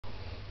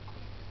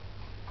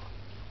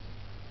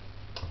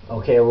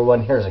Okay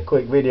everyone, here's a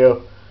quick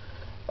video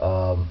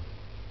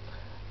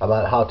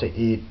about how to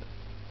eat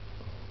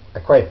a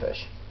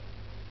crayfish.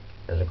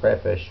 Here's a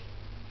crayfish.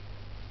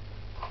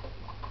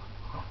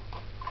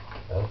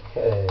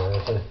 Okay,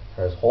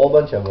 there's a whole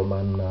bunch of them,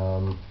 and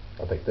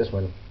I'll pick this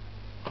one.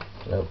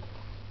 Nope.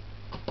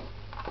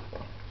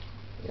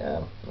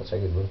 Yeah, that's a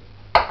good one.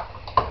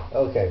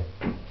 Okay,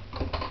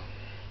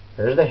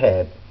 here's the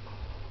head.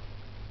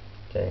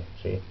 Okay,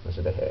 see, this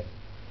is the head.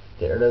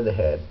 Get rid of the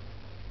head.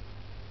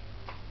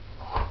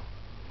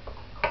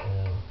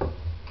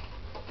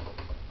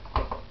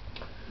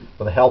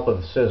 With the help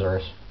of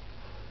scissors,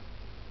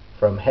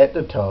 from head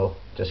to toe,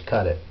 just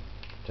cut it.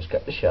 Just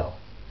cut the shell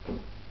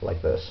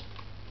like this.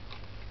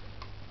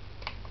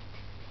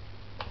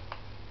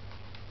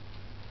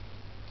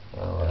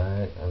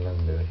 Alright, and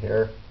then do it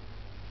here.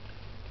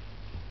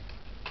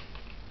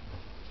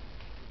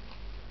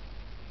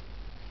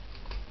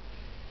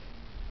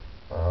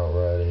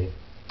 Alrighty.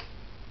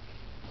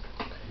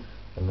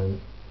 And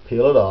then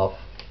peel it off.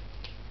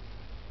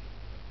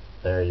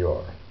 There you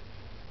are.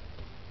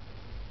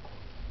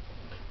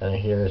 And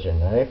here's your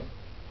knife.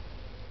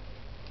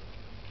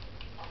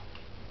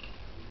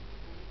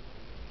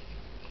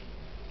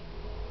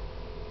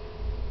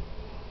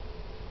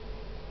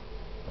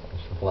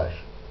 There's the flesh.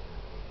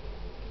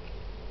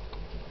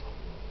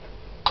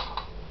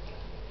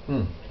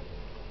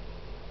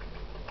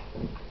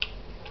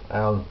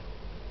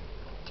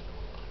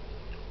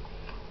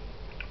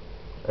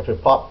 If you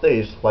pop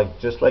these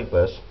just like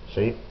this,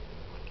 see?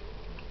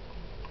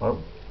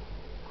 Well,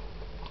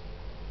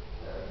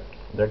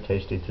 they're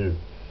tasty too.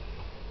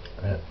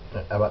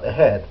 About the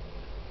head,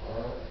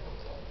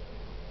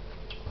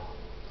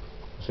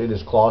 see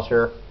these claws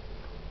here?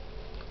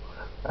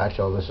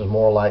 Actually, this is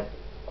more like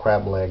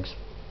crab legs.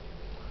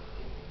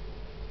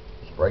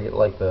 Just break it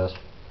like this,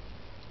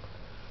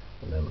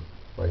 and then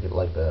break it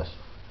like this,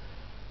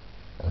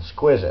 and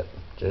squeeze it.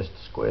 Just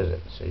squeeze it.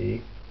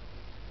 See?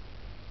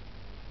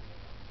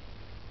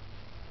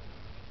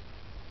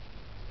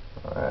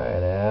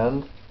 Alright,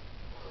 and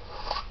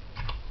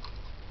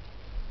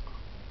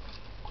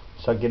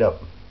suck it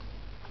up.